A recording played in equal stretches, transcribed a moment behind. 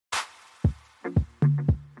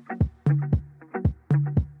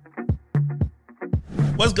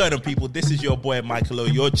What's going on, people? This is your boy Michael O,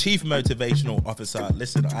 your Chief Motivational Officer.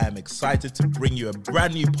 Listen, I am excited to bring you a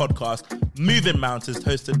brand new podcast, Moving Mountains,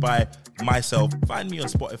 hosted by myself. Find me on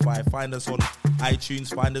Spotify, find us on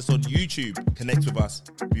iTunes, find us on YouTube. Connect with us,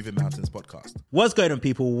 Moving Mountains Podcast. What's going on,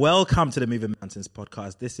 people? Welcome to the Moving Mountains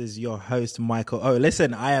Podcast. This is your host, Michael O.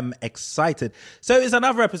 Listen, I am excited. So it's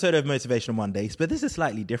another episode of Motivational Mondays, but this is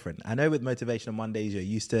slightly different. I know with Motivational Mondays, you're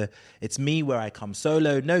used to, it's me where I come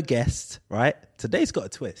solo, no guests, right? Today's got a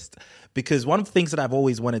twist because one of the things that I've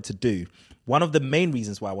always wanted to do, one of the main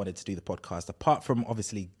reasons why I wanted to do the podcast, apart from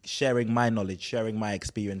obviously sharing my knowledge, sharing my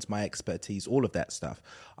experience, my expertise, all of that stuff,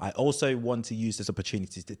 I also want to use this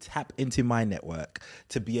opportunity to tap into my network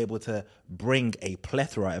to be able to bring a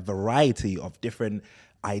plethora, a variety of different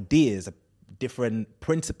ideas, different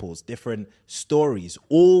principles, different stories,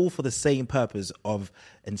 all for the same purpose of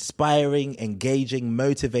inspiring, engaging,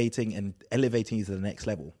 motivating, and elevating you to the next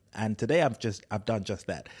level. And today I've done just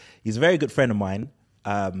that. He's a very good friend of mine.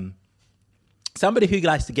 Somebody who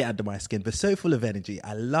likes to get under my skin, but so full of energy.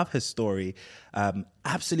 I love his story.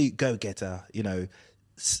 Absolute go-getter, you know,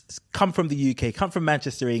 come from the UK, come from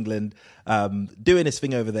Manchester, England, doing his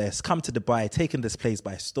thing over there, come to Dubai, taking this place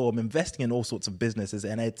by storm, investing in all sorts of businesses.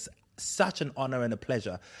 And it's such an honor and a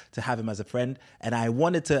pleasure to have him as a friend. And I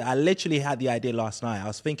literally had the idea last night. I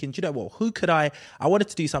was thinking, do you know what, I wanted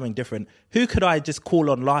to do something different. Who could I just call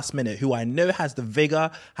on last minute who I know has the vigor,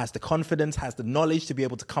 has the confidence, has the knowledge to be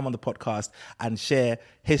able to come on the podcast and share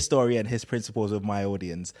his story and his principles with my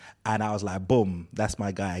audience. And I was like, boom, that's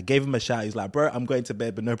my guy. I gave him a shout. He's like, bro, I'm going to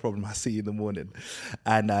bed, but no problem. I'll see you in the morning.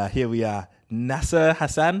 And here we are. Nasser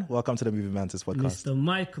Hassan, welcome to the Moving Mountains Podcast. Mr.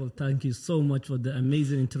 Michael, thank you so much for the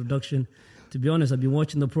amazing introduction. To be honest, I've been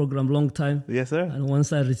watching the program a long time. Yes, sir. And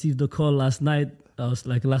once I received the call last night, I was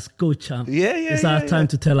like, let's go, champ. It's our time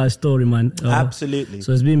to tell our story, man. Absolutely.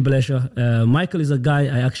 So it's been a pleasure. Michael is a guy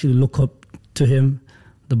I actually look up to him.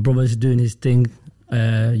 The brother's doing his thing.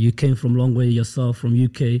 You came from a long way yourself, from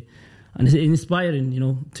UK. And it's inspiring, you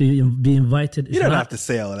know, to be invited. You don't have to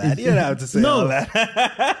say all that. You don't have to say all that.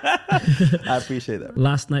 I appreciate that.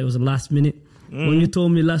 Last night was the last minute. When you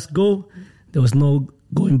told me let's go, there was no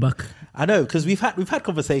going back. I know, because we've had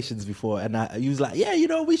conversations before, and he was like, "Yeah, you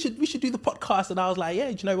know, we should do the podcast." And I was like,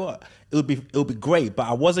 "Yeah, do you know what? It would be great," but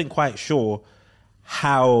I wasn't quite sure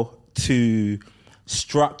how to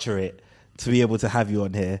structure it to be able to have you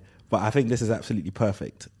on here. But I think this is absolutely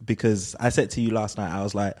perfect because I said to you last night, I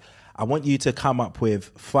was like, I want you to come up with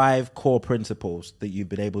 5 core principles that you've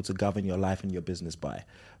been able to govern your life and your business by,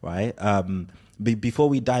 right? Before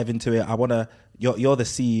we dive into it, you're the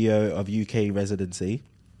CEO of UK Residency.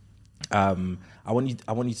 I want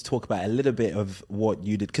you to talk about a little bit of what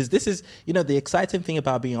you did, because this is, you know, the exciting thing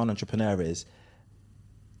about being an entrepreneur is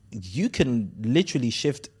you can literally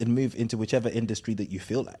shift and move into whichever industry that you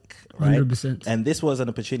feel like, right? 100%. And this was an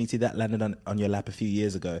opportunity that landed on your lap a few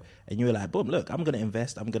years ago. And you were like, boom, look, I'm going to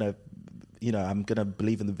invest. I'm going to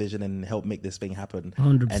believe in the vision and help make this thing happen.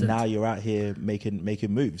 100%. And now you're out here making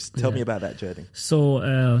moves. Tell me about that journey. So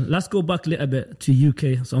let's go back a little bit to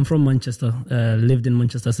UK. So I'm from Manchester, lived in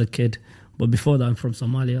Manchester as a kid. But before that, I'm from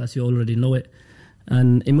Somalia, as you already know it.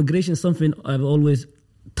 And immigration is something I've always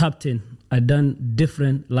tapped in. I've done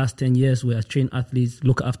different last 10 years where I train athletes,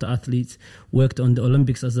 look after athletes, worked on the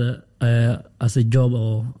Olympics as a job,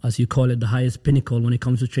 or as you call it, the highest pinnacle when it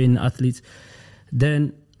comes to training athletes.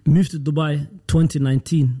 Then moved to Dubai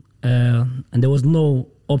 2019, and there was no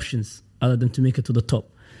options other than to make it to the top.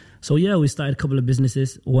 So yeah, we started a couple of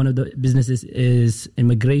businesses. One of the businesses is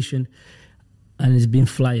immigration, and it's been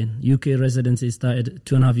flying. UK Residency started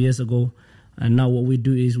 2.5 years ago, and now what we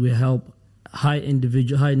do is we help high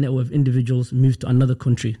net worth individuals move to another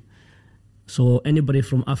country. So anybody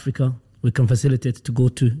from Africa, we can facilitate to go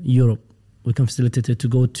to Europe. We can facilitate it to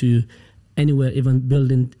go to anywhere, even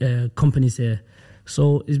building companies here.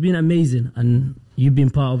 So it's been amazing, and you've been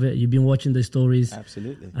part of it. You've been watching the stories.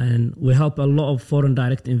 Absolutely. And we help a lot of foreign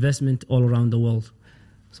direct investment all around the world.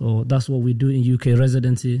 So that's what we do in UK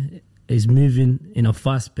Residency, is moving in a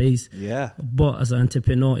fast pace. Yeah. But as an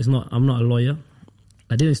entrepreneur, I'm not a lawyer.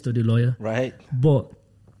 I didn't study lawyer. Right. But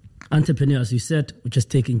entrepreneur, as you said, we're just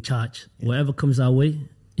taking charge. Yeah. Whatever comes our way,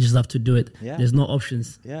 you just have to do it. Yeah. There's no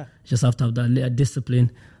options. Yeah. You just have to have that little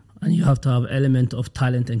discipline, and you have to have an element of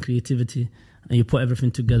talent and creativity, and you put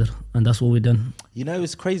everything together, and that's what we've done. You know,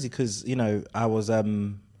 it's crazy because, you know, I was,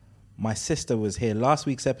 my sister was here. Last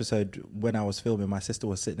week's episode, when I was filming, my sister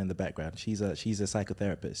was sitting in the background. She's a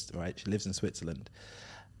psychotherapist, right? She lives in Switzerland.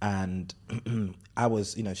 And I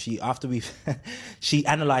was, you know, she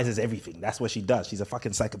analyzes everything. That's what she does. She's a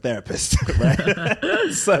fucking psychotherapist,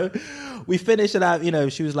 right? So we finished it out, you know,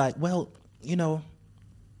 she was like, well, you know,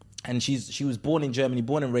 and she was born in Germany,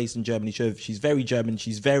 born and raised in Germany. So she's very German.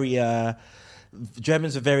 She's very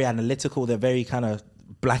Germans are very analytical. They're very kind of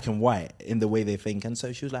black and white in the way they think. And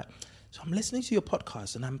so she was like, so I'm listening to your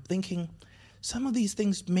podcast and I'm thinking, some of these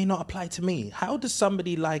things may not apply to me. How does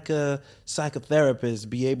somebody like a psychotherapist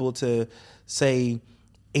be able to say,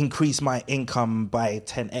 increase my income by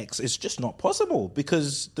 10x? It's just not possible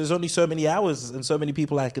because there's only so many hours and so many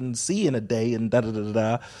people I can see in a day and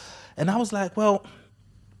da-da-da-da. And I was like, well,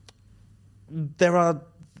 there are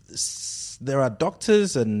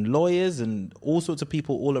doctors and lawyers and all sorts of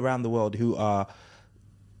people all around the world who are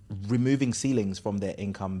removing ceilings from their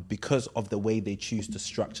income because of the way they choose to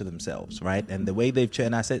structure themselves, right? And the way they've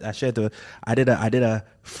and I did a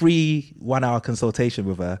free 1 hour consultation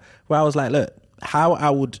with her where I was like, look, how I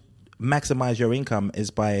would maximize your income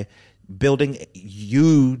is by building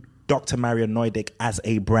you, Dr. Marion Neudick, as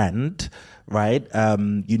a brand, right?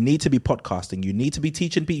 You need to be podcasting. You need to be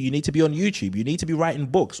teaching people. You need to be on YouTube. You need to be writing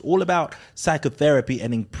books all about psychotherapy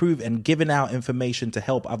and improve and giving out information to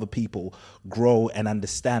help other people grow and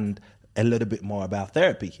understand a little bit more about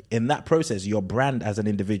therapy. In that process, your brand as an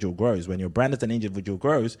individual grows. When your brand as an individual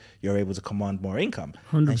grows, you're able to command more income.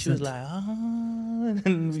 100%. And she was like,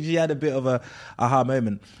 and she had a bit of a aha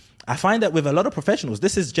moment. I find that with a lot of professionals,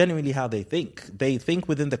 this is genuinely how they think. They think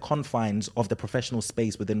within the confines of the professional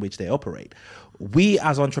space within which they operate. We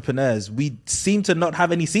as entrepreneurs, we seem to not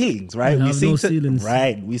have any ceilings, right? We seem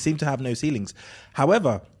to have no ceilings.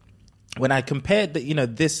 However, when I compared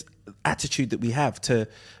this attitude that we have to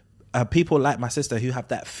people like my sister who have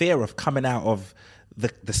that fear of coming out of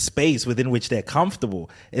the space within which they're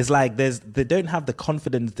comfortable, it's like they don't have the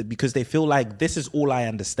confidence because they feel like this is all I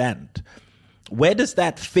understand. Where does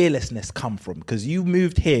that fearlessness come from? Because you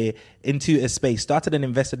moved here into a space, started and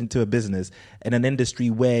invested into a business in an industry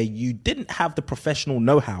where you didn't have the professional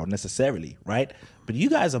know-how necessarily, right? But you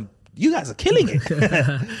guys are killing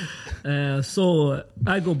it. So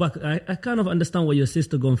I go back. I kind of understand what your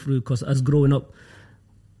sister going through because as growing up,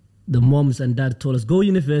 the moms and dad told us, go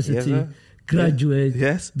university,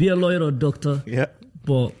 graduate, be a lawyer or doctor. Yeah.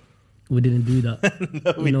 But we didn't do that.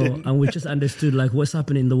 No, we didn't. And we just understood like what's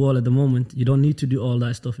happening in the world at the moment. You don't need to do all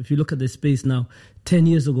that stuff. If you look at the space now, 10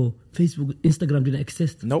 years ago, Facebook, Instagram didn't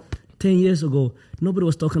exist. Nope. 10 years ago, nobody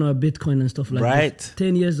was talking about Bitcoin and stuff like that. Right.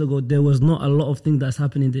 10 years ago, there was not a lot of things that's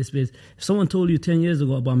happening in this space. If someone told you 10 years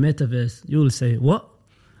ago about metaverse, you will say, what?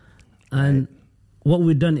 And what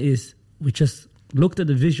we've done is we just looked at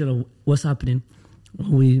the vision of what's happening.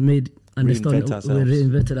 We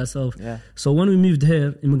reinvented ourselves. Yeah. So when we moved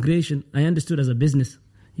here, immigration, I understood as a business,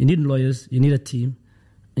 you need lawyers, you need a team,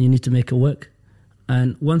 and you need to make it work.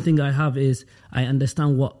 And one thing I have is I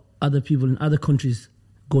understand what other people in other countries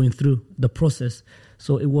going through, the process.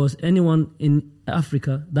 So it was anyone in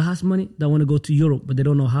Africa that has money that want to go to Europe, but they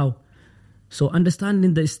don't know how. So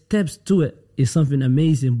understanding the steps to it is something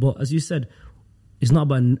amazing. But as you said, it's not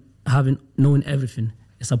about knowing everything.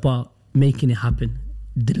 It's about making it happen,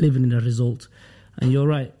 delivering the result. And you're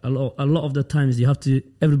right, a lot of the times you have to,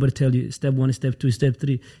 everybody tell you step 1, step 2, step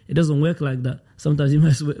 3. It doesn't work like that. Sometimes you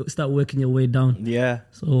must start working your way down. Yeah.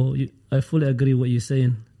 So I fully agree what you're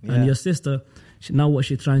saying. Yeah. And your sister, what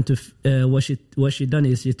she done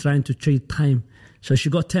is she's trying to trade time. So she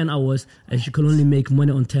got 10 hours and she can only make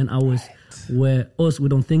money on 10 hours. Right. Where us, we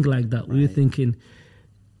don't think like that. Right. We're thinking,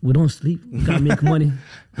 we don't sleep. We gotta make money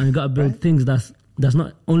and we gotta build things that's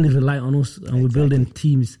not only rely on us, and we're building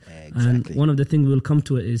teams. And one of the things we'll come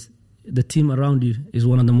to it is the team around you is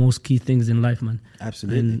one of the most key things in life, man.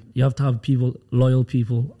 Absolutely. And you have to have loyal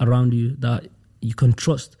people around you that you can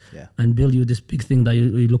trust and build you this big thing that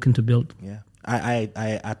you're looking to build. Yeah. I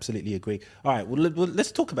absolutely agree. All right, well,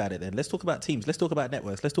 let's talk about it then. Let's talk about teams. Let's talk about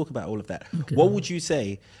networks. Let's talk about all of that. Okay. What would you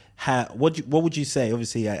say? What would you say?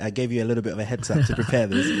 Obviously, I gave you a little bit of a heads up to prepare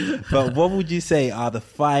this, but what would you say are the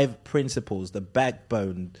 5 principles, the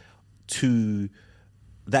backbone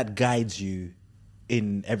that guides you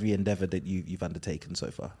in every endeavor that you've undertaken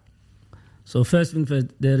so far? So first thing first,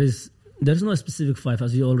 there's no specific 5,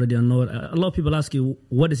 as you already know. A lot of people ask you,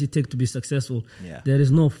 what does it take to be successful? Yeah. There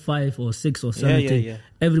is no 5 or 6 or 7. Yeah.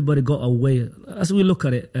 Everybody got a way. As we look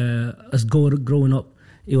at it, as growing up,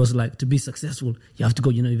 it was like, to be successful, you have to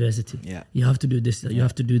go to university. Yeah. You have to do this, you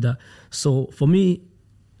have to do that. So for me,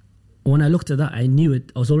 when I looked at that, I knew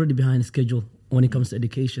it. I was already behind schedule when it comes to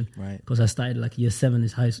education. Right. Because I started like year 7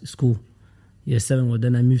 is high school. Year 7, well,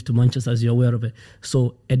 then I moved to Manchester, as you're aware of it.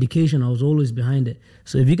 So education, I was always behind it.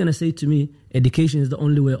 So if you're going to say to me, education is the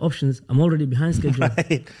only way options, I'm already behind schedule.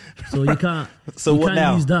 Right. So you can't,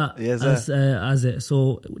 use that as it.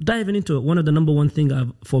 So diving into it, one of the number one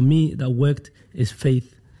thing for me that worked is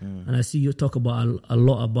faith. And I see you talk about a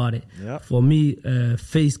lot about it. Yep. For me,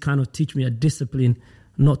 faith kind of teach me a discipline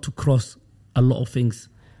not to cross a lot of things,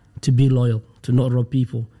 to be loyal, to not rob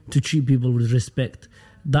people, to treat people with respect.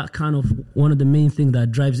 That kind of one of the main things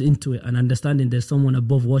that drives into it, and understanding there's someone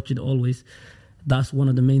above watching always. That's one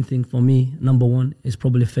of the main things for me. Number one is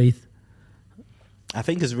probably faith. I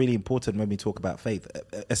think it's really important when we talk about faith,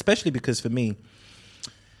 especially because for me,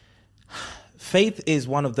 faith is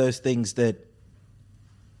one of those things that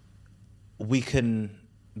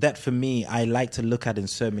for me, I like to look at in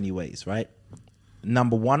so many ways, right?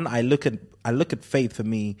 Number one, I look at faith for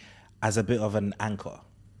me as a bit of an anchor.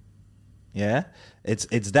 Yeah, it's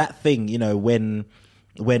that thing, you know, when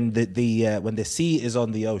the sea is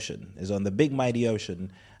on the ocean, is on the big mighty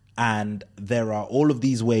ocean, and there are all of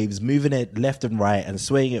these waves moving it left and right and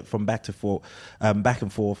swaying it from back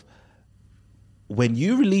and forth. When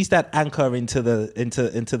you release that anchor into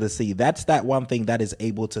the sea, that's that one thing that is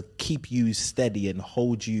able to keep you steady and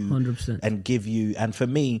hold you 100%. and give you. And for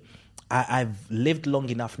me, I've lived long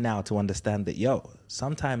enough now to understand that,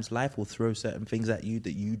 sometimes life will throw certain things at you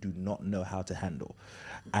that you do not know how to handle.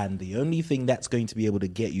 And the only thing that's going to be able to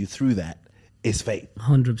get you through that is faith.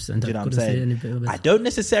 100%. Do you know what I'm saying? I don't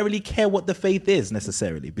necessarily care what the faith is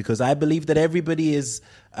necessarily, because I believe that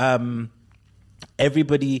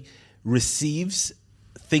everybody receives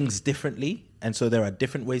things differently. And so there are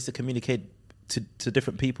different ways to communicate to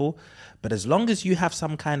different people. But as long as you have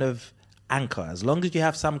some kind of anchor, as long as you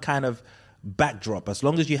have some kind of backdrop, as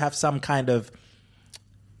long as you have some kind of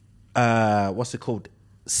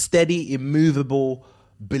steady, immovable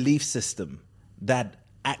belief system that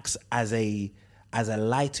acts as a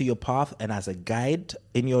light to your path and as a guide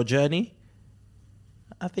in your journey,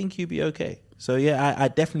 I think you'll be okay. So yeah, I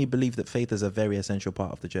definitely believe that faith is a very essential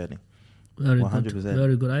part of the journey. Very 100%. Good.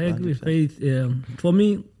 Very good. I agree. 100%. Faith, for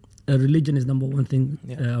me, religion is number one thing.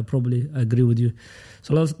 Yeah. I probably agree with you.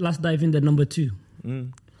 So let's dive into number two.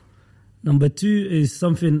 Number two is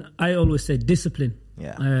something I always say, discipline.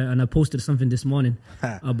 Yeah. And I posted something this morning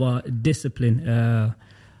about discipline.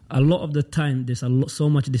 A lot of the time, there's so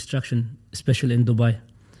much distraction, especially in Dubai.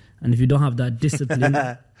 And if you don't have that discipline,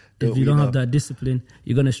 have that discipline,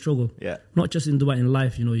 you're going to struggle. Yeah. Not just in Dubai, in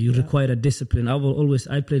life, you require a discipline.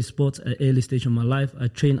 I played sports at an early stage of my life. I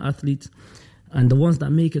train athletes. And the ones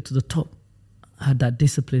that make it to the top had that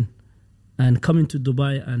discipline. And coming to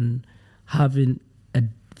Dubai and having a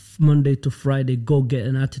Monday to Friday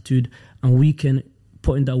go-get-an attitude, and weekend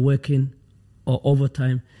putting that work in or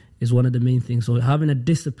overtime is one of the main things. So having a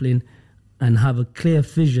discipline and have a clear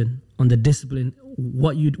vision on the discipline,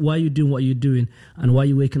 why you're doing what you're doing, and why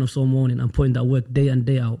you're waking up so morning and putting that work day in,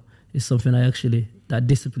 day out is something that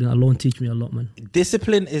discipline alone teach me a lot, man.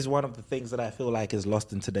 Discipline is one of the things that I feel like is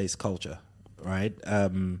lost in today's culture, right?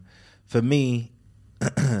 For me,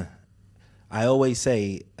 I always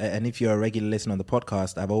say, and if you're a regular listener on the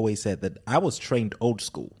podcast, I've always said that I was trained old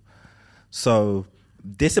school. So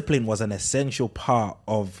discipline was an essential part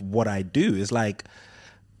of what I do. It's like,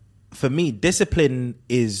 for me, discipline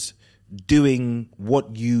is doing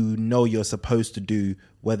what you know you're supposed to do,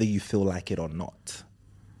 whether you feel like it or not,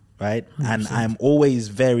 right? 100%. And I'm always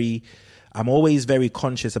very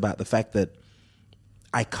conscious about the fact that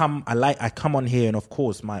I come on here, and of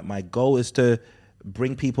course my goal is to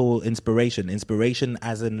bring people inspiration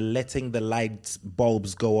as in letting the light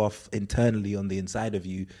bulbs go off internally on the inside of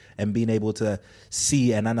you, and being able to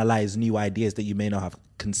see and analyze new ideas that you may not have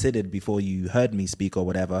considered before you heard me speak or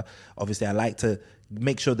whatever. Obviously, I like to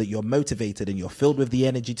make sure that you're motivated and you're filled with the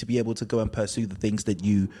energy to be able to go and pursue the things that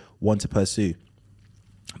you want to pursue.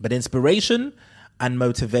 But inspiration and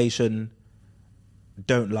motivation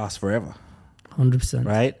don't last forever. 100%.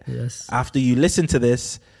 Right? Yes. After you listen to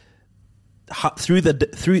this, halfway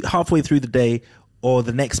through the day, or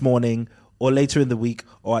the next morning, or later in the week,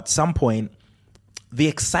 or at some point, the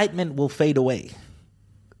excitement will fade away.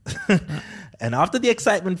 And after the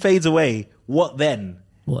excitement fades away, what then?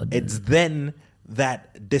 It's then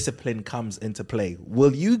that discipline comes into play.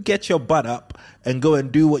 Will you get your butt up and go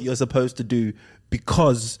and do what you're supposed to do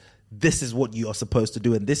because this is what you are supposed to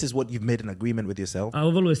do and this is what you've made an agreement with yourself?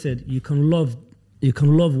 I've always said you can love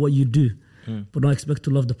what you do, but don't expect to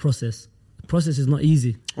love the process. The process is not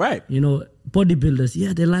easy. Right.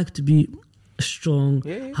 Bodybuilders, they like to be strong,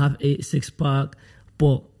 have 6-pack,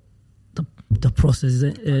 but the process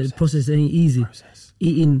ain't easy.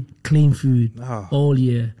 Eating clean food all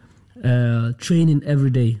year, training every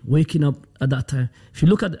day, waking up at that time. If you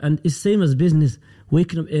look at, and it's same as business,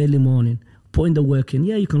 waking up early morning, putting the work in.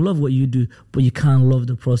 Yeah, you can love what you do, but you can't love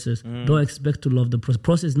the process. Don't expect to love the process.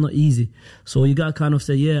 Process is not easy. So you got to kind of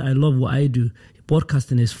say, I love what I do.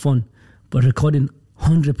 Podcasting is fun, but recording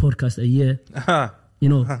 100 podcasts a year.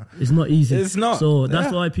 It's not easy. It's not. So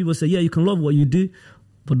that's why people say, you can love what you do,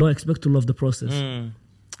 but don't expect to love the process.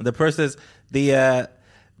 The process, the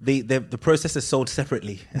process is sold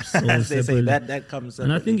separately. As they say, that comes separately.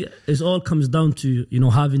 And I think it all comes down to,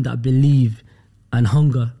 having that belief and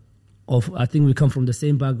hunger I think we come from the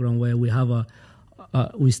same background where we have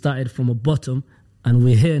we started from a bottom and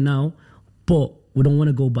we're here now, but we don't want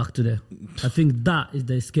to go back to there. I think that is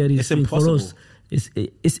the scariest thing for us.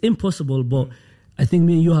 It's impossible, but I think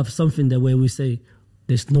me and you have something there where we say,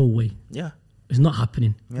 there's no way. Yeah. It's not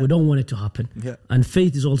happening. Yeah. We don't want it to happen. Yeah. And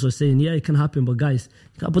faith is also saying, it can happen, but guys,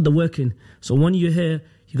 you got to put the work in. So when you're here,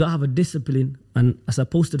 you got to have a discipline. And as I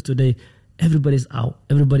posted today, everybody's out.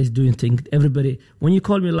 Everybody's doing things. When you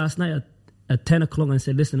called me last night at 10 o'clock and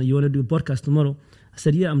said, listen, you want to do a podcast tomorrow? I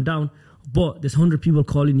said, yeah, I'm down. But there's 100 people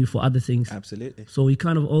calling you for other things. Absolutely. So you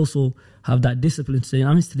kind of also have that discipline saying,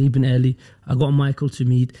 I'm sleeping early. I got Michael to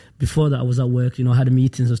meet. Before that, I was at work, had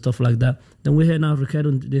meetings and stuff like that. Then we're here now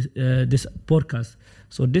recording this podcast.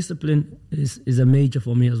 So discipline is a major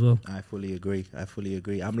for me as well. I fully agree.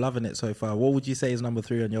 I'm loving it so far. What would you say is number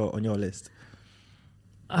 3 on your list?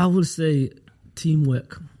 I would say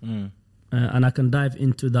teamwork. And I can dive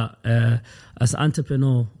into that. As an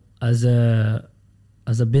entrepreneur, as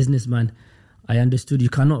a businessman, I understood you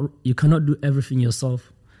cannot do everything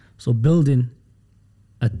yourself. So building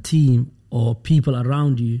a team or people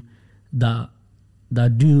around you that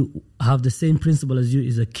do have the same principle as you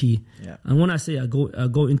is a key. Yeah. And when I say I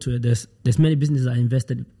go into it, there's many businesses I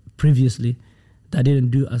invested previously that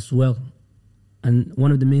didn't do as well. And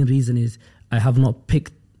one of the main reasons is I have not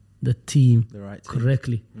picked the team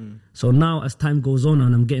correctly. So now as time goes on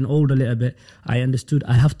and I'm getting older a little bit, I understood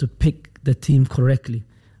I have to pick the team correctly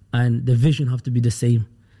and the vision have to be the same.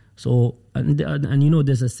 So and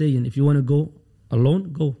there's a saying, if you want to go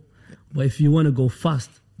alone, go, but if you want to go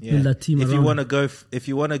fast, build that team around. If you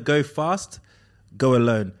want to go fast, go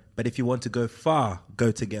alone, but if you want to go far,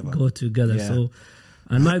 go together. So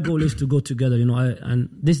and my goal is to go together, and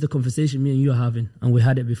this is the conversation me and you are having, and we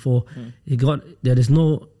had it before.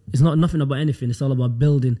 It's not nothing about anything. It's all about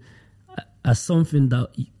building as something that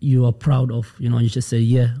you are proud of, and you just say,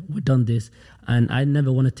 yeah, we've done this. And I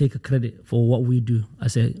never want to take a credit for what we do.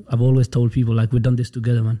 I've always told people, we've done this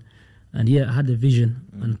together, man. And I had the vision,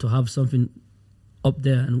 and to have something up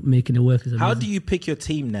there and making it work is amazing. How do you pick your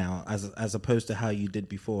team now as opposed to how you did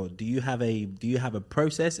before? Do you have a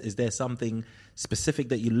process? Is there something specific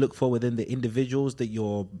that you look for within the individuals that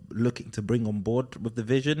you're looking to bring on board with the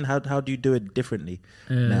vision? How do you do it differently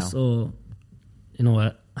now? So,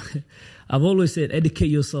 I've always said educate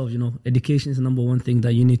yourself. Education is the number one thing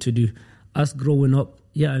that you need to do. Us growing up,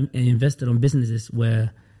 I invested on businesses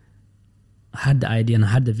where I had the idea and I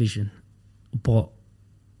had the vision, but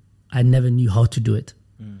I never knew how to do it.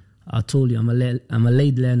 I told you I'm a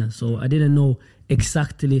late learner, so I didn't know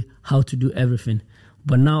exactly how to do everything.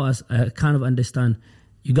 But now, as I kind of understand,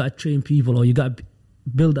 you got to train people, or you got to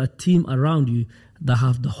build a team around you that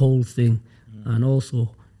have the whole thing. And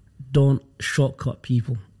also, don't shortcut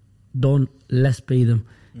people. Don't less pay them.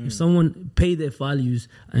 If someone pay their values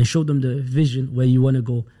and show them the vision where you want to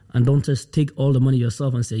go, and don't just take all the money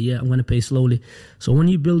yourself and say, I'm going to pay slowly. So when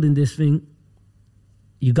you're building this thing,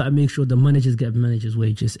 you got to make sure the managers get managers'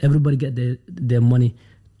 wages. Everybody get their money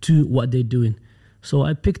to what they're doing. So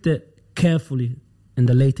I picked it carefully in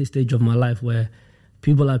the latest stage of my life, where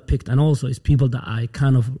people I picked, and also it's people that I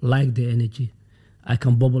kind of like their energy. I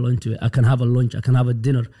can bubble into it. I can have a lunch. I can have a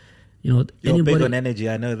dinner. You're big on energy.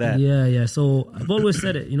 I know that. Yeah. So I've always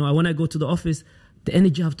said it. When I go to the office, the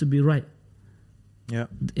energy have to be right. Yeah.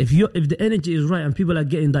 If the energy is right and people are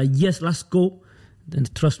getting that, yes, let's go, then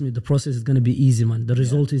trust me, the process is going to be easy, man. The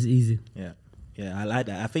result is easy. Yeah, I like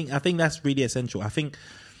that. I think that's really essential. I think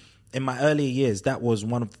in my earlier years, that was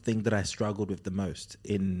one of the things that I struggled with the most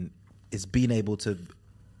is being able to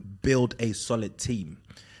build a solid team,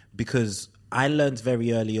 because I learned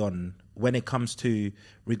very early on, when it comes to,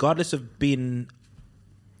 regardless of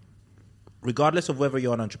whether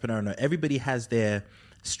you're an entrepreneur or not, everybody has their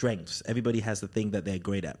strengths. Everybody has the thing that they're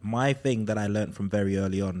great at. My thing that I learned from very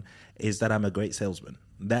early on is that I'm a great salesman.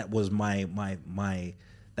 That was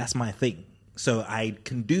that's my thing. So I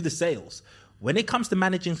can do the sales. When it comes to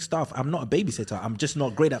managing staff, I'm not a babysitter. I'm just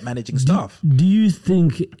not great at managing staff. Do you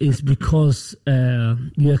think it's because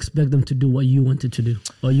you expect them to do what you wanted to do,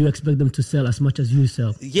 or you expect them to sell as much as you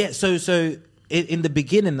sell? Yeah. So in the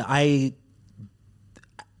beginning, I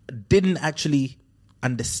didn't actually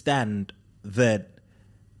understand that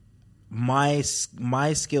my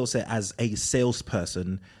skill set as a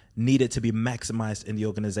salesperson needed to be maximized in the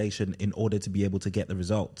organization in order to be able to get the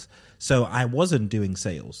results. So I wasn't doing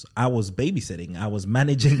sales. I was babysitting. I was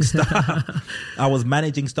managing staff. I was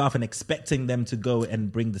managing staff and expecting them to go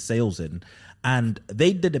and bring the sales in. And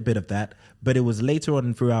they did a bit of that. But it was later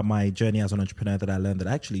on throughout my journey as an entrepreneur that I learned that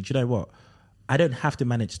actually, do you know what? I don't have to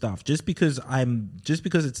manage staff. Just because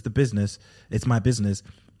it's the business, it's my business,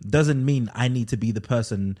 doesn't mean I need to be the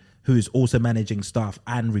person who is also managing staff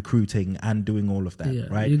and recruiting and doing all of that,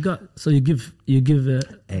 right? You give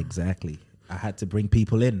exactly. I had to bring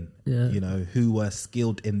people in, who were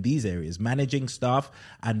skilled in these areas. Managing staff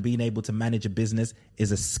and being able to manage a business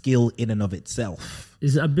is a skill in and of itself.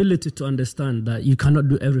 It's the ability to understand that you cannot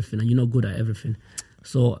do everything and you're not good at everything.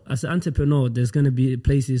 So as an entrepreneur, there's going to be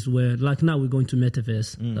places where, like now we're going to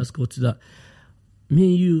Metaverse. Let's go to that. Me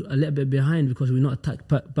and you are a little bit behind because we're not a tech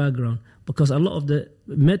background. Because a lot of the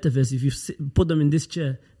Metaverse, if you put them in this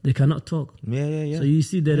chair, they cannot talk. Yeah. So you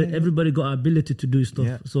see that everybody got ability to do stuff.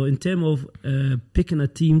 Yeah. So in terms of picking a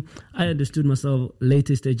team, I understood myself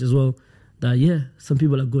later stage as well that, some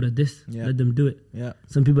people are good at this. Yeah. Let them do it. Yeah.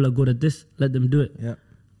 Some people are good at this. Let them do it. Yeah.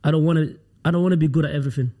 I don't want to be good at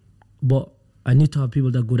everything, but I need to have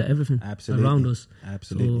people that are good at everything around us.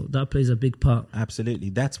 Absolutely. So that plays a big part.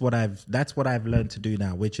 Absolutely. That's what I've learned to do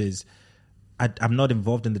now, which is I'm not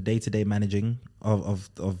involved in the day-to-day managing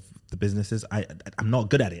of the businesses. I'm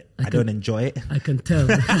not good at it. I don't enjoy it. I can tell.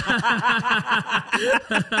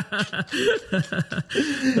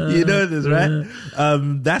 You know this, right?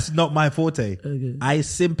 That's not my forte. Okay. I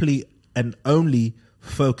simply and only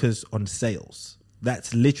focus on sales.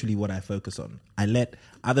 That's literally what I focus on. I let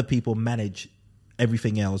other people manage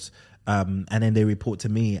everything else, and then they report to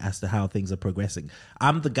me as to how things are progressing.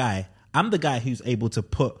 I'm the guy who's able to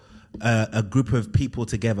put a group of people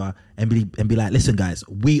together and be like, listen, guys,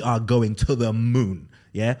 we are going to the moon.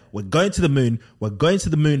 Yeah, we're going to the moon. We're going to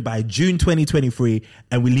the moon by June 2023,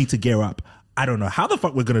 and we need to gear up. I don't know how the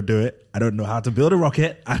fuck we're going to do it. I don't know how to build a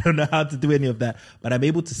rocket. I don't know how to do any of that, but I'm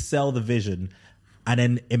able to sell the vision and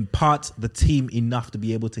then impart the team enough to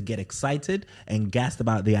be able to get excited and gassed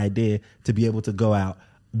about the idea to be able to go out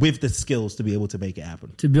with the skills to be able to make it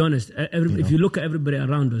happen. To be honest, if you look at everybody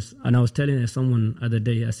around us, and I was telling someone the other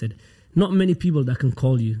day, I said, not many people that can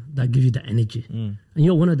call you, that give you the energy. And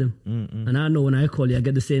you're one of them. And I know when I call you, I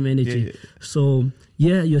get the same energy. Yeah. So,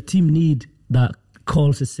 your team need that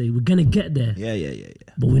call to say, we're going to get there. Yeah.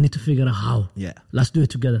 But we need to figure out how. Yeah. Let's do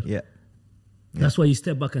it together. Yeah. That's why you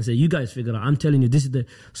step back and say, you guys figure out. I'm telling you, this is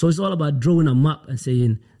so it's all about drawing a map and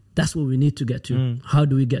saying, that's what we need to get to. How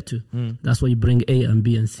do we get to? That's why you bring A and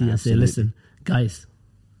B and C and say, listen, guys,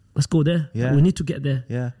 let's go there. Yeah. We need to get there.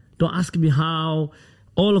 Yeah. Don't ask me how.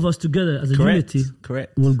 All of us together as a unity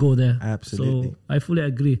will go there. Absolutely. So I fully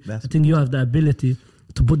agree. I think you have the ability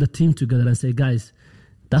to put the team together and say, guys,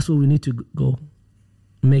 that's what we need to go.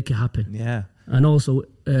 Make it happen. Yeah. And also,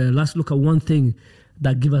 let's look at one thing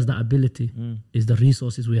that give us that ability is the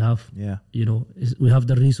resources we have. Yeah. We have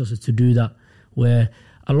the resources to do that, where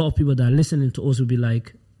a lot of people that are listening to us will be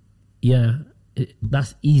like,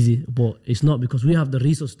 that's easy, but it's not, because we have the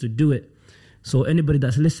resources to do it. So anybody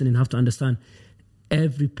that's listening have to understand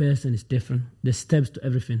every person is different. There's steps to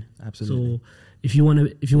everything. Absolutely. So if you want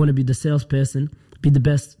to be the salesperson, be the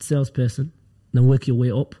best salesperson, then work your way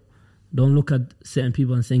up. Don't look at certain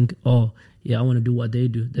people and think, I want to do what they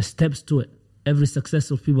do. There's steps to it. Every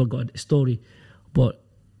successful people got a story, but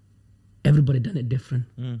everybody done it different.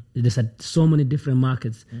 There's so many different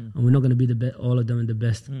markets, and we're not going to be the best, all of them are the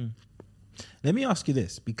best. Let me ask you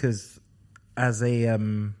this, because as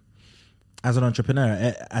an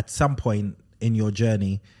entrepreneur, at some point in your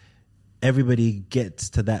journey, everybody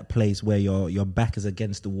gets to that place where your back is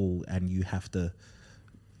against the wall and you have to.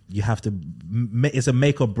 It's a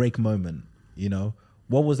make or break moment.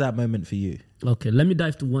 What was that moment for you? Okay, let me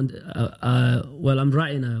dive to one. I'm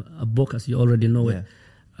writing a book, as you already know it,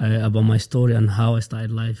 about my story and how I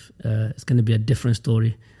started life. It's going to be a different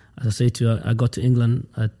story. As I say to you, I got to England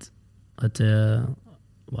at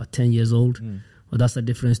 10 years old. But that's a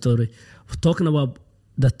different story. Talking about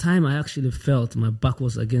the time I actually felt my back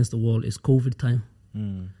was against the wall is COVID time.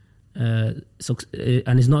 And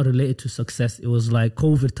it's not related to success. It was like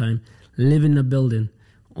COVID time, living in a building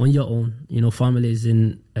on your own. Families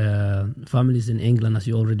in England, as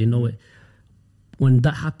you already know it. When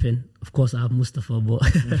that happened, of course, I have Mustafa, but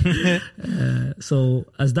so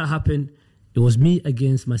as that happened, it was me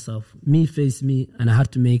against myself, me face me, and I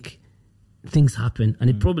had to make things happen. And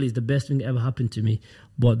it probably is the best thing that ever happened to me.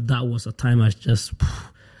 But that was a time I just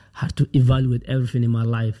had to evaluate everything in my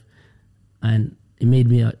life, and it made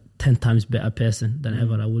me a 10 times better person than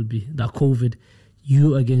ever I will be. That COVID,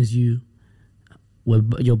 you against you, well,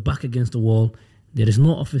 you're back against the wall. There is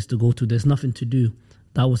no office to go to. There's nothing to do.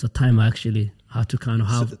 That was a time I actually had to kind of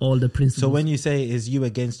have all the principles. So when you say is you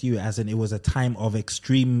against you, as in it was a time of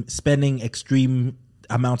spending extreme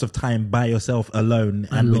amount of time by yourself alone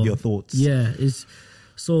and with your thoughts. Yeah,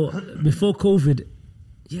 so before COVID,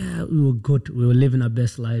 we were good. We were living our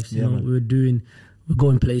best lives. You know, man. We were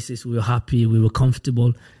going places. We were happy. We were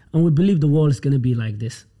comfortable, and we believed the world is going to be like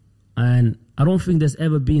this. And I don't think there's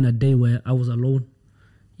ever been a day where I was alone.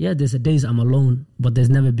 Yeah, there's a days I'm alone, but there's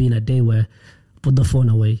never been a day where put the phone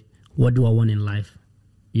away. What do I want in life?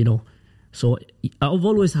 You know, so I've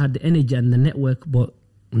always had the energy and the network, but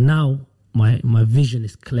now my vision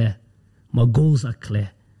is clear. My goals are clear.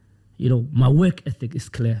 You know, my work ethic is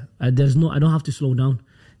clear. I don't have to slow down.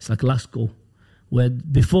 It's like let's go. Where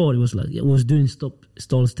before it was like it was doing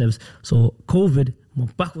stall steps. So COVID, my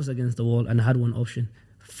back was against the wall, and I had one option: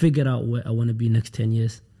 figure out where I want to be next 10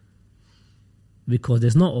 years. Because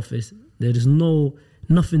there's no office, there is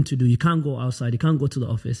nothing to do. You can't go outside, you can't go to the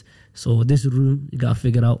office. So this room, you gotta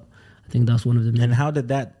figure out. I think that's one of the main. And how did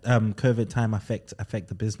that COVID time affect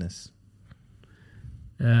the business?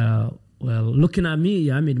 Well, looking at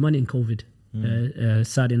me, I made money in COVID.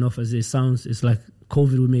 Sad enough as it sounds, it's like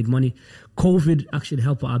COVID, we made money. COVID actually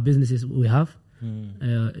helped our businesses we have.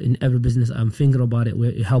 In every business, I'm thinking about it, where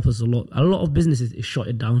it helped us a lot. A lot of businesses, it shut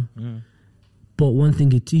it down. But one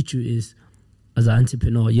thing it teach you is, as an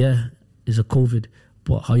entrepreneur, it's a COVID,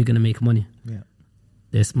 but how are you going to make money? Yeah.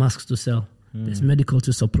 There's masks to sell. There's medical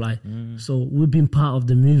to supply. So we've been part of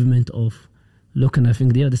the movement of looking, I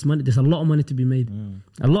think, there's money. There's a lot of money to be made.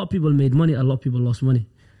 A lot of people made money. A lot of people lost money.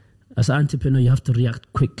 As an entrepreneur, you have to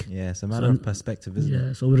react quick. Yeah, it's a matter of perspective, isn't it?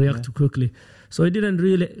 Yeah, so we react too quickly. So it didn't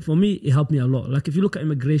really, for me, it helped me a lot. Like if you look at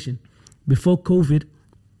immigration, before COVID,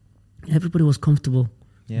 everybody was comfortable.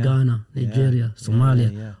 Yeah. Ghana, Nigeria,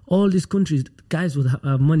 Somalia, all these countries, guys with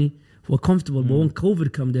money were comfortable. But when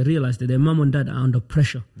COVID came, they realized that their mom and dad are under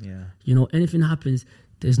pressure. Yeah. You know, anything happens,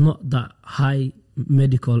 there's not that high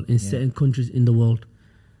medical in certain countries in the world.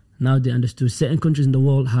 Now they understood certain countries in the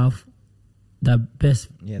world have the best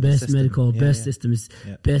medical, best systems,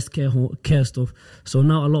 best care stuff. So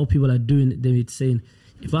now a lot of people are doing, they're saying,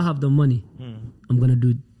 if I have the money, I'm going to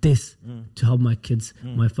do this to help my kids,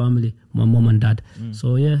 my family, my mom and dad.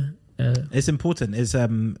 So it's important.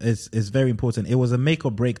 It's very important. It was a make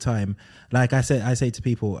or break time. Like I say to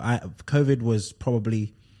people, COVID was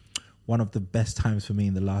probably one of the best times for me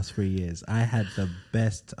in the last 3 years. I had the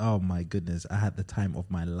best. Oh my goodness, I had the time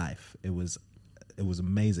of my life. It was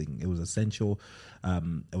amazing. It was essential.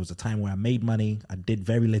 It was a time where I made money. I did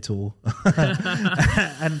very little,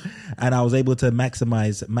 and I was able to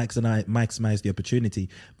maximize the opportunity.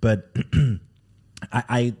 But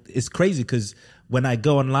I it's crazy because when I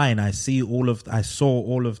go online, I saw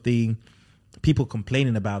all of the people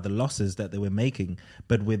complaining about the losses that they were making.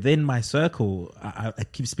 But within my circle, I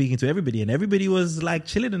keep speaking to everybody, and everybody was like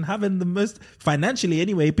chilling and having the most financially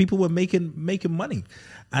anyway. People were making money,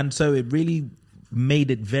 and so it really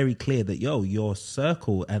made it very clear that your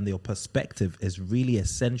circle and your perspective is really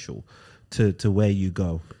essential to where you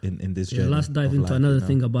go in this journey. Let's dive into another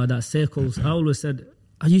thing about that circles. I always said,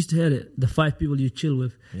 I used to hear it, the 5 people you chill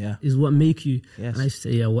with is what make you. Yes. And I used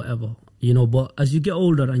to say, whatever. You know, but as you get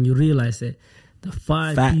older and you realize that the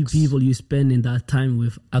 5 people you spend in that time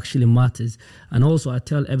with actually matters. And also I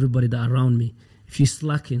tell everybody that around me, if you're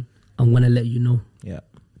slacking, I'm going to let you know. Yeah.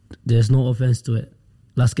 There's no offense to it.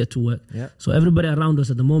 Let's get to work. Yeah. So everybody around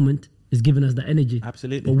us at the moment is giving us that energy.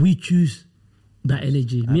 Absolutely. But we choose that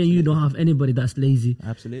energy. Absolutely. Me and you don't have anybody that's lazy.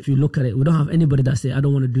 Absolutely. If you look at it, we don't have anybody that say, I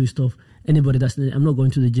don't want to do stuff. Anybody that's, I'm not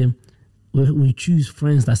going to the gym. We choose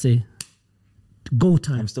friends that say, go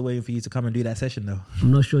time. I'm still waiting for you to come and do that session though.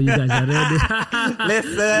 I'm not sure you guys are ready.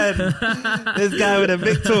 Listen, this guy with a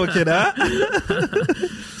big talk, you know?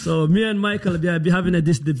 So me and Michael will be having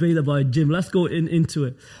this debate about gym. Let's go into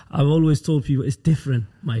it. I've always told people it's different,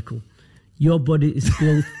 Michael. Your body is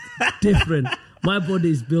built different. My body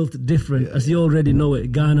is built different. As you already know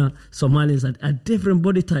it, Ghana, Somalians are different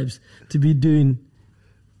body types to be doing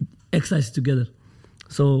exercise together.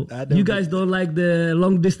 So you guys don't like the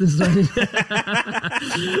long distance running.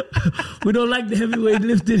 We don't like the heavyweight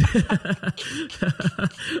lifting.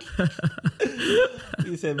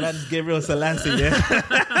 You said man's Gabriel Selassie,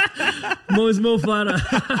 yeah? Mo is Mo Farah.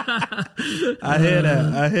 I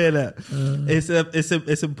hear that.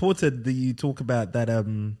 It's important that you talk about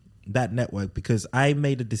that network, because I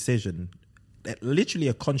made a decision, literally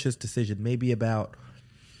a conscious decision, maybe about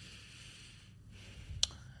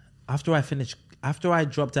after I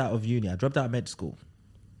dropped out of uni. I dropped out of med school,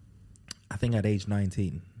 I think at age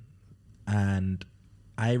 19. And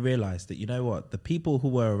I realized that, you know what, the people who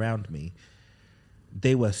were around me,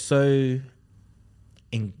 they were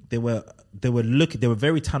they were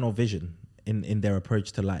very tunnel vision in their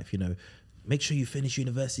approach to life. You know, make sure you finish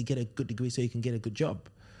university, get a good degree so you can get a good job.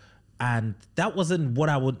 And that wasn't what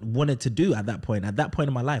I wanted to do at that point. At that point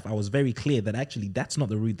in my life, I was very clear that actually that's not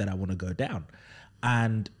the route that I want to go down.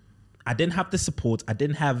 And I didn't have the support. I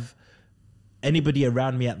didn't have anybody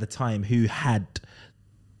around me at the time who had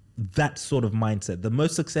that sort of mindset. The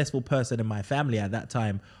most successful person in my family at that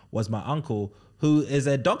time was my uncle, who is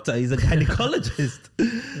a doctor. He's a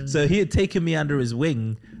gynecologist. So he had taken me under his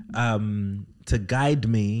wing to guide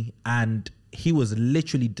me, and he was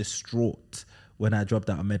literally distraught when I dropped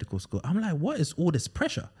out of medical school. I'm like, what is all this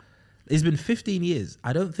pressure? It's been 15 years.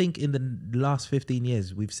 I don't think in the last 15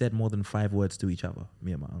 years we've said more than 5 words to each other,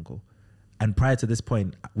 me and my uncle. And prior to this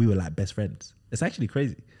point, we were like best friends. It's actually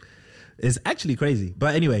crazy.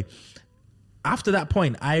 But anyway, after that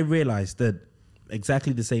point, I realized that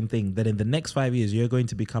exactly the same thing, that in the next 5 years, you're going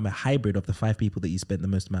to become a hybrid of the 5 people that you spent the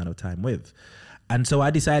most amount of time with. And so I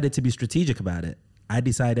decided to be strategic about it. I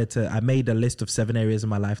made a list of 7 areas in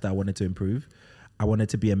my life that I wanted to improve. I wanted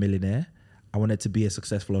to be a millionaire. I wanted to be a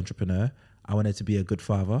successful entrepreneur. I wanted to be a good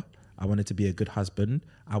father. I wanted to be a good husband.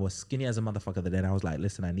 I was skinny as a motherfucker then. I was like,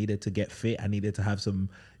 listen, I needed to get fit. I needed to have some,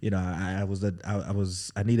 you know,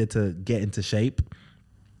 I needed to get into shape.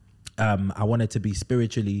 I wanted to be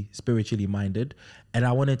spiritually minded, and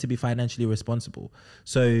I wanted to be financially responsible.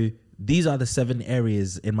 So these are the 7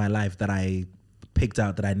 areas in my life that I picked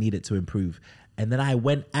out that I needed to improve. And then I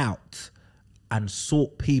went out and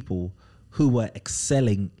sought people who were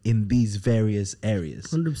excelling in these various areas.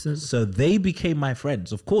 100%. So they became my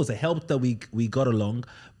friends. Of course, it helped that we got along,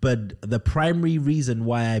 but the primary reason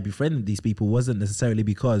why I befriended these people wasn't necessarily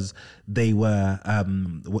because they were,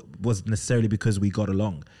 wasn't necessarily because we got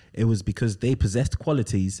along. It was because they possessed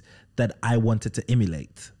qualities that I wanted to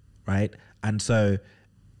emulate, right? And so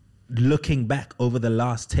looking back over the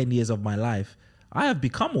last 10 years of my life, I have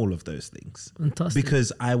become all of those things. Fantastic.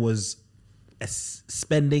 Because I was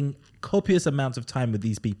spending copious amounts of time with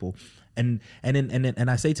these people. And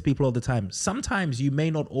I say to people all the time, sometimes you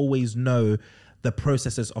may not always know the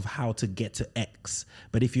processes of how to get to X,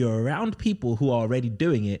 but if you're around people who are already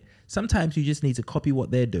doing it, sometimes you just need to copy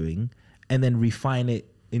what they're doing and then refine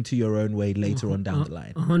it into your own way later on down the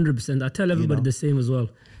line. 100%. I tell everybody the same as well.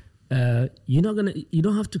 You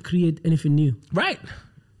don't have to create anything new. Right.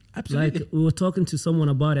 Absolutely. Like, we were talking to someone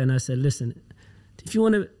about it, and I said, listen, if you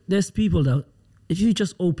want to, there's people that, if you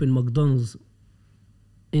just open McDonald's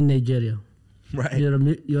in Nigeria, right,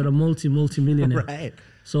 you're a multi-millionaire. Right.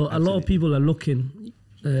 So absolutely. A lot of people are looking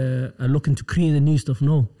to create the new stuff.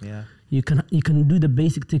 No. Yeah. You can do the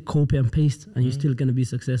basic, take copy and paste, and you're still gonna be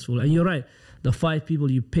successful. And you're right. The 5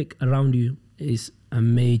 people you pick around you is a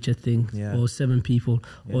major thing, or 7 people,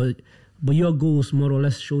 but your goals more or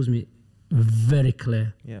less shows me very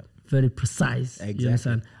clear, very precise. Exactly. You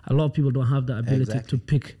understand? A lot of people don't have the ability to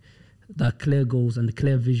pick that clear goals and the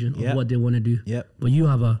clear vision of what they want to do. But you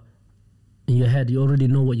have in your head, you already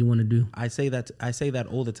know what you want to do. I say that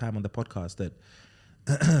all the time on the podcast, that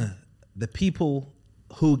the people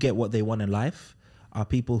who get what they want in life are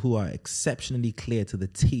people who are exceptionally clear to the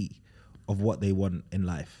T of what they want in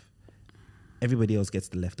life. Everybody else gets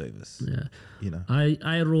the leftovers. Yeah, you know.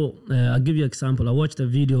 I wrote. I'll give you an example. I watched a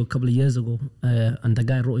video a couple of years ago, and the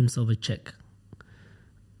guy wrote himself a check.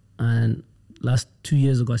 And last 2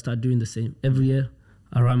 years ago, I started doing the same. Every year,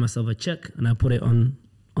 I write myself a check and I put it on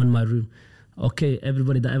my room. Okay,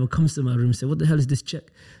 everybody that ever comes to my room say, "What the hell is this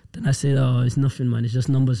check?" Then I say, "Oh, it's nothing, man. It's just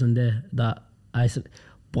numbers on there." That I said,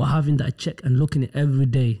 but having that check and looking at it every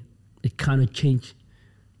day, it kind of changed.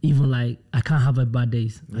 Even like, I can't have a bad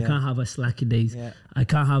days. I can't have a slacky days. I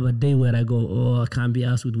can't have a day where I go, oh, I can't be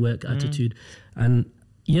asked with work attitude. And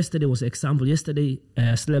yesterday was an example. Yesterday,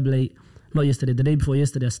 I slept late. Not yesterday, the day before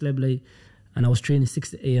yesterday, I slept late. And I was training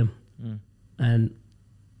 6 a.m. And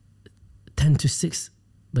 10 to 6,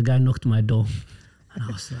 the guy knocked my door. And I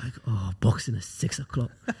was like, oh, boxing at 6 o'clock.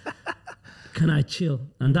 Can I chill?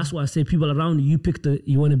 And that's why I say, people around you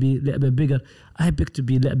want to be a little bit bigger. I picked to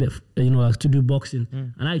be a little bit, like to do boxing.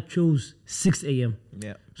 And I chose 6 a.m.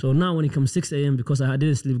 Yeah. So now when it comes 6 a.m., because I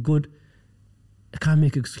didn't sleep good, I can't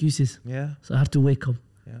make excuses. Yeah. So I have to wake up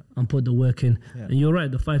and put the work in. Yeah. And you're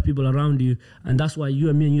right, the 5 people around you. And that's why you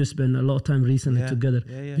and me spend a lot of time recently together.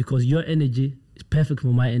 Because your energy is perfect for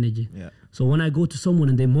my energy. Yeah. So when I go to someone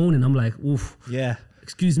and they're moaning, I'm like, oof. Yeah.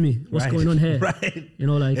 Excuse me, what's going on here? Right.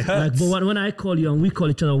 But when I call you and we call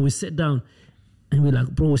each other, we sit down and we're like,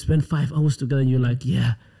 bro, we spent 5 hours together. And you're like,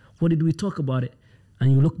 yeah, what did we talk about it?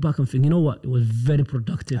 and you look back and think, you know what, it was very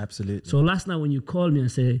productive. Absolutely. So last night when you called me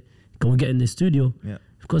and say, can we get in the studio? Yeah.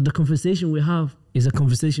 Because the conversation we have is a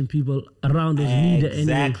conversation people around us need it anyway.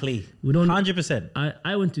 Exactly. We don't 100%.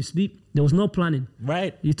 I went to sleep. There was no planning.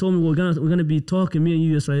 Right. You told me we're gonna be talking. Me and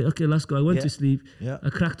you just like, okay, let's go. I went to sleep. Yeah. I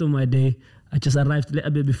cracked on my day. I just arrived a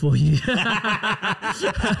little bit before you. I'm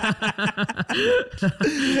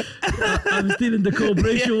still in the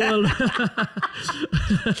corporation world.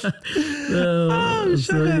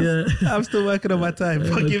 I'm still working on my time.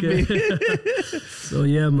 Forgive me. So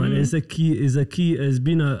yeah, man, it's a key. It's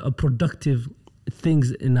been a productive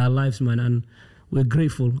things in our lives, man, and we're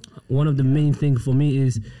grateful. One of the main things for me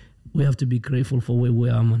is we have to be grateful for where we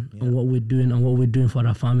are, man, and what we're doing and what we're doing for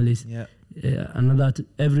our families. Yeah. Yeah, and that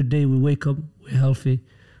every day we wake up, we're healthy,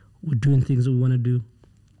 we're doing things we want to do,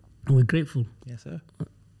 and we're grateful. Yes, sir.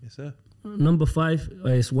 Yes, sir. Number 5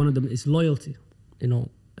 is one of them. Is loyalty. You know,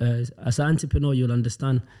 as an entrepreneur, you'll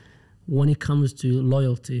understand when it comes to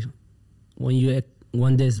loyalty.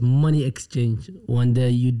 When there's money exchange, when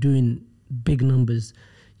you're doing big numbers,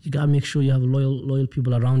 you gotta make sure you have loyal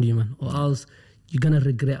people around you, man, or else you're gonna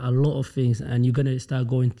regret a lot of things, and you're gonna start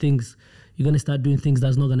doing things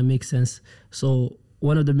that's not gonna make sense. So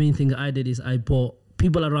one of the main things I did is I brought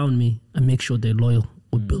people around me and make sure they're loyal.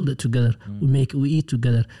 We build it together. We eat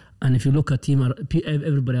together. And if you look at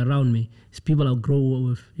everybody around me, it's people I grow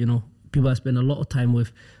with, you know, people I spend a lot of time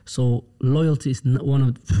with. So loyalty is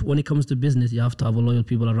when it comes to business, you have to have a loyal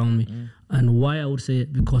people around me. And why I would say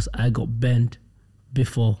it, because I got banned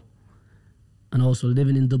before. And also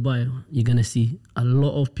living in Dubai, you're going to see a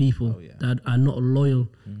lot of people that are not loyal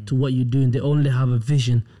to what you're doing. They only have a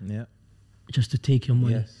vision just to take your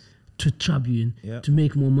money, to trap you in, to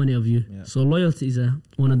make more money of you. So loyalty is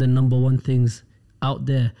one of the number one things out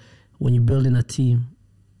there. When you're building a team,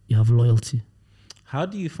 you have loyalty. How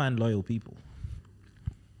do you find loyal people?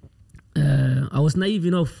 I was naive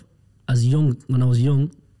enough when I was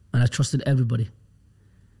young, and I trusted everybody.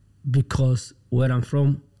 Because where I'm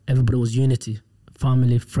from, everybody was unity.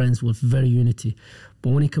 Family, friends were very unity. But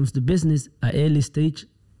when it comes to business, at early stage,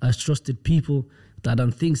 I trusted people that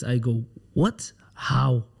done things. I go, what?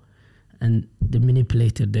 How? And they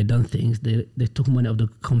manipulated, they done things. They took money out of the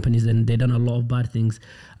companies, and they done a lot of bad things.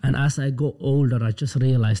 And as I got older, I just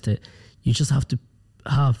realized that you just have to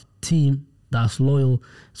have team that's loyal.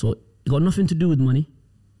 So it got nothing to do with money.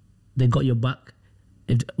 They got your back.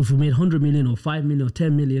 If we made 100 million or 5 million or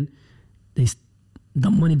 10 million, the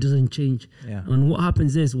money doesn't change. And what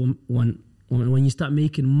happens is when you start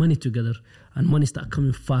making money together and money start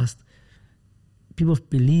coming fast, people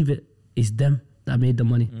believe it's them that made the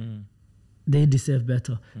money. They deserve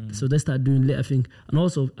better. So they start doing little things. And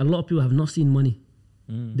also, a lot of people have not seen money.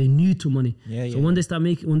 They're new to money. When they start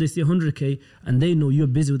when they see 100K and they know you're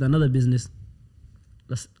busy with another business,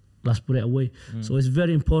 let's put it away. So it's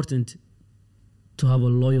very important to have a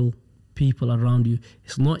loyal people around you.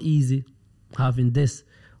 It's not easy having this,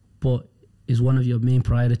 but it's one of your main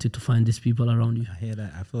priority to find these people around you. I hear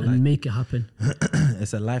that. I feel and make it happen.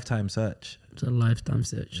 It's a lifetime search. It's a lifetime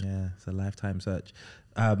search. Yeah, it's a lifetime search.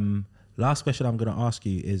 Last question I'm going to ask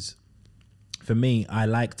you is, for me, I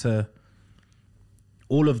like to,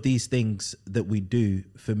 all of these things that we do,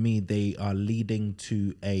 for me, they are leading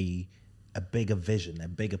to a bigger vision, a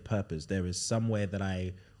bigger purpose. There is somewhere that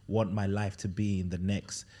I want my life to be in the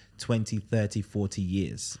next 20, 30, 40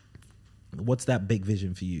 years. What's that big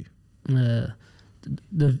vision for you? The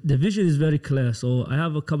vision is very clear. So I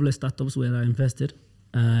have a couple of startups where I invested,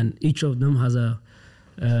 and each of them has a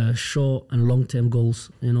short and long-term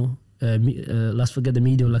goals. You know, let's forget the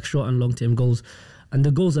medium, like short and long-term goals. And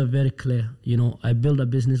the goals are very clear. You know, I build a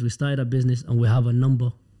business, we started a business, and we have a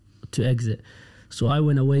number to exit. So I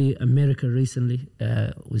went away America recently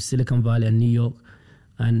with Silicon Valley and New York,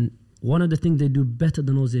 and one of the things they do better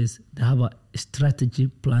than us is they have a strategy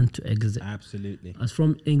plan to exit. Absolutely. As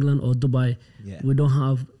from England or Dubai, we don't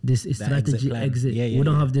have this strategy exit. We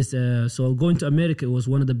don't have this. So going to America was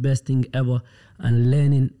one of the best things ever, and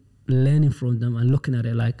learning from them and looking at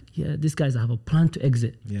it like, yeah, these guys have a plan to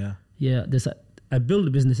exit. Yeah. I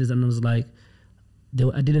built businesses and I was like,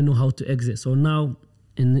 I didn't know how to exit. So now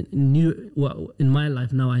in my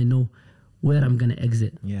life now I know where I'm gonna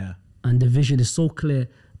exit. Yeah. And the vision is so clear.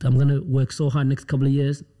 I'm going to work so hard next couple of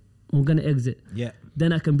years. I'm going to exit. Yeah.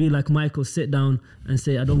 Then I can be like Michael, sit down and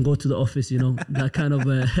say, I don't go to the office, you know, that kind of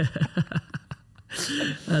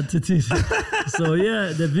attitude. So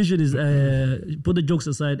yeah, the vision is, put the jokes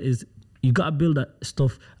aside, is you got to build that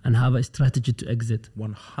stuff and have a strategy to exit.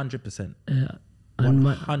 100%.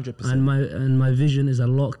 100%. And my vision is a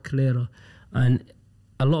lot clearer. And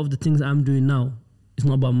a lot of the things I'm doing now, it's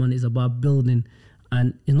not about money, it's about building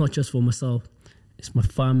And it's not just for myself. It's my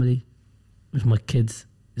family. It's my kids.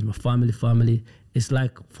 It's my family. It's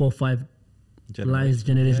like 4 or 5 lines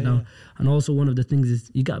generation now. And also one of the things is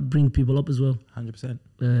you got to bring people up as well. 100%.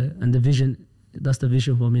 And the vision, that's the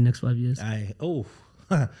vision for me next 5 years.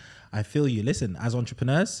 I feel you. Listen, as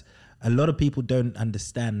entrepreneurs, a lot of people don't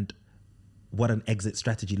understand what an exit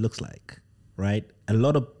strategy looks like, right? A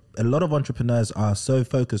lot of entrepreneurs are so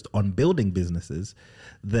focused on building businesses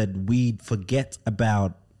that we forget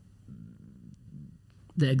about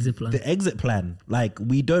the exit plan. Like,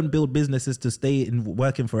 we don't build businesses to stay in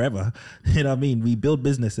working forever. You know what I mean? We build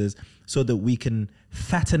businesses so that we can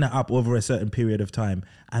fatten it up over a certain period of time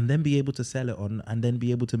and then be able to sell it on and then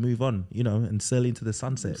be able to move on, you know, and sail into the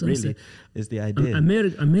sunset. Really is the idea.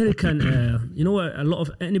 American, you know what? A lot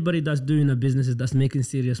of anybody that's doing a business that's making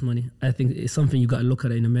serious money, I think it's something you got to look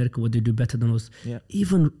at in America, what they do better than us. Yeah.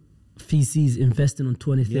 Even VCs investing on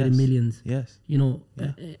 20, 30 millions. Yes. You know,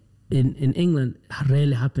 in England, it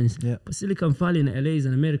rarely happens. Yeah. But Silicon Valley and LA is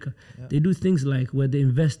in America. Yeah. They do things like where they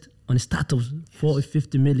invest on startups, 40,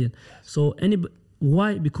 50 million. So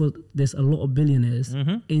why? Because there's a lot of billionaires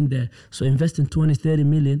in there. So investing 20, 30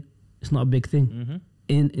 million is not a big thing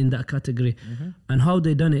in that category. And how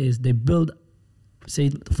they done it is they build, say,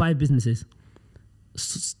 5 businesses,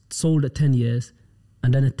 sold at 10 years,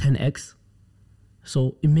 and then a 10x.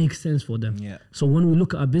 So it makes sense for them. Yeah. So when we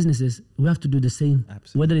look at our businesses, we have to do the same.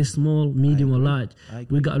 Absolutely. Whether it's small, medium, or large.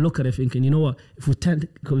 We got to look at it thinking, you know what? If we can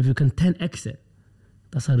 10x it,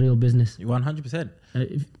 that's a real business. 100%.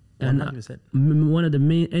 100%. One of the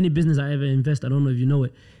main, any business I ever invest, I don't know if you know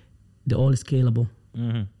it, they're all scalable.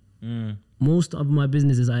 Most of my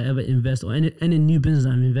businesses I ever invest, or any new business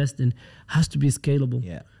I'm investing, has to be scalable.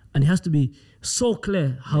 Yeah. And it has to be so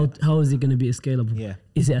clear how is it going to be scalable? Yeah.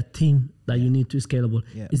 Is it a team that you need to be scalable?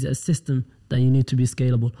 Yeah. Is it a system that you need to be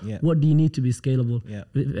scalable? Yeah. What do you need to be scalable? Yeah.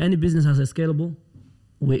 If any business has a scalable,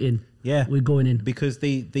 we're in. Yeah. We're going in. Because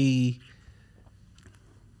there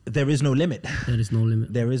is no limit. There is no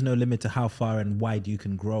limit. There is no limit to how far and wide you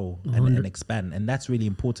can grow and expand. And that's really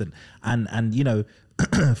important. And you know,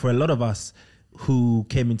 for a lot of us who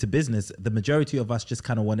came into business, the majority of us just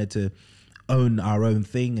kind of wanted to own our own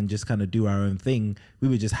thing and just kind of do our own thing. We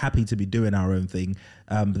were just happy to be doing our own thing.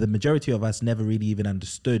 But the majority of us never really even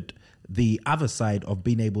understood the other side of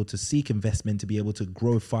being able to seek investment to be able to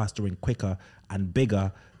grow faster and quicker and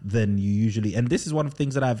bigger than you usually. And this is one of the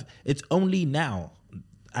things that it's only now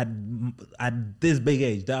at this big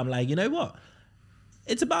age that I'm like, you know what?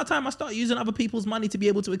 It's about time I start using other people's money to be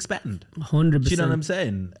able to expand. 100%. Do you know what I'm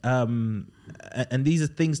saying? And these are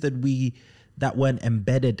things that weren't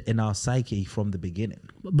embedded in our psyche from the beginning.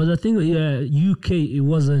 But the thing, UK, it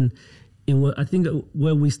was, I think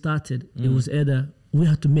where we started, it was either we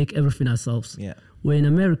had to make everything ourselves. Yeah. Where in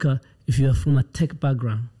America, if you're from a tech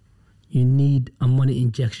background, you need a money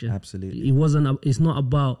injection. Absolutely. It's not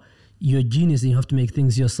about you're a genius and you have to make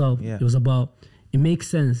things yourself. Yeah. It was about, it makes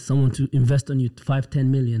sense someone to invest on you 5-10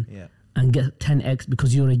 million and get 10x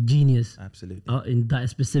because you're a genius. Absolutely. In that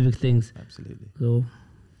specific things. Absolutely. So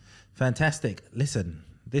fantastic. Listen,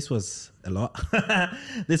 this was a lot.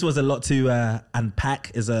 This was a lot to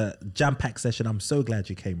unpack. Is a jam-packed session. I'm so glad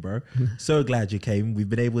you came, bro. So glad you came. We've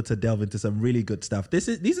been able to delve into some really good stuff. These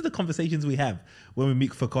are the conversations we have when we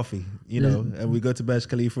meet for coffee, you know, and we go to Burj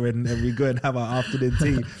Khalifa and we go and have our afternoon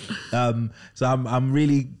tea. So I'm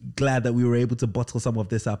really glad that we were able to bottle some of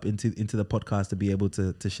this up into the podcast to be able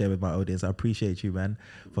to share with my audience. I appreciate you, man,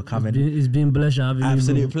 for coming. It's been a pleasure having you.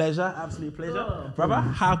 Absolute pleasure. Brother,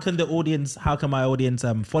 how can my audience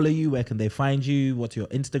follow you? Where can they find you? What's your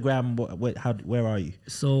Instagram? Where are you?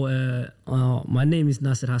 So my name is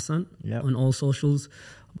Nasir Hassan on all socials.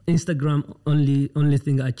 Instagram, only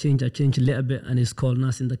thing I changed a little bit, and it's called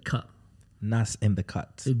Nas in the Cut. Nas in the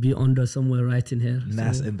Cut. It'll be under somewhere right in here.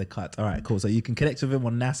 Nas in the Cut. All right, cool. So you can connect with him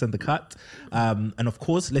on Nas in the Cut. And of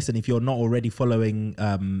course, listen, if you're not already following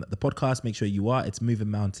the podcast, make sure you are. It's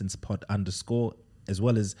Moving Mountains Pod _ as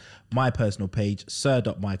well as my personal page,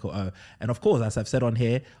 sir.michaelo. And of course, as I've said on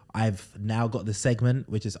here, I've now got the segment,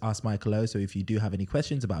 which is Ask Michael O. So if you do have any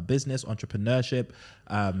questions about business, entrepreneurship,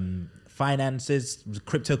 finances,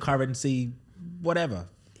 cryptocurrency, whatever,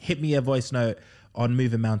 hit me a voice note on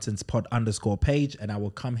Moving Mountains Pod _ page, and I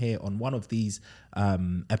will come here on one of these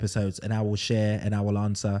episodes and I will share and I will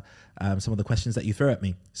answer some of the questions that you throw at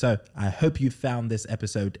me. So I hope you found this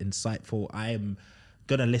episode insightful. I am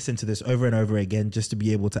gonna listen to this over and over again just to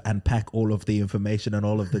be able to unpack all of the information and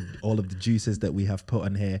all of the juices that we have put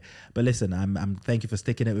on here. But listen, I'm thank you for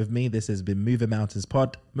sticking it with me. This has been Moving Mountains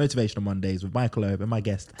Pod, Motivational Mondays with Michael Obe and my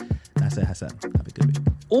guest Nasir Hassan. Have a good week.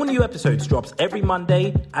 All new episodes drops every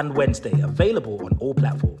Monday and Wednesday, available on all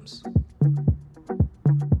platforms.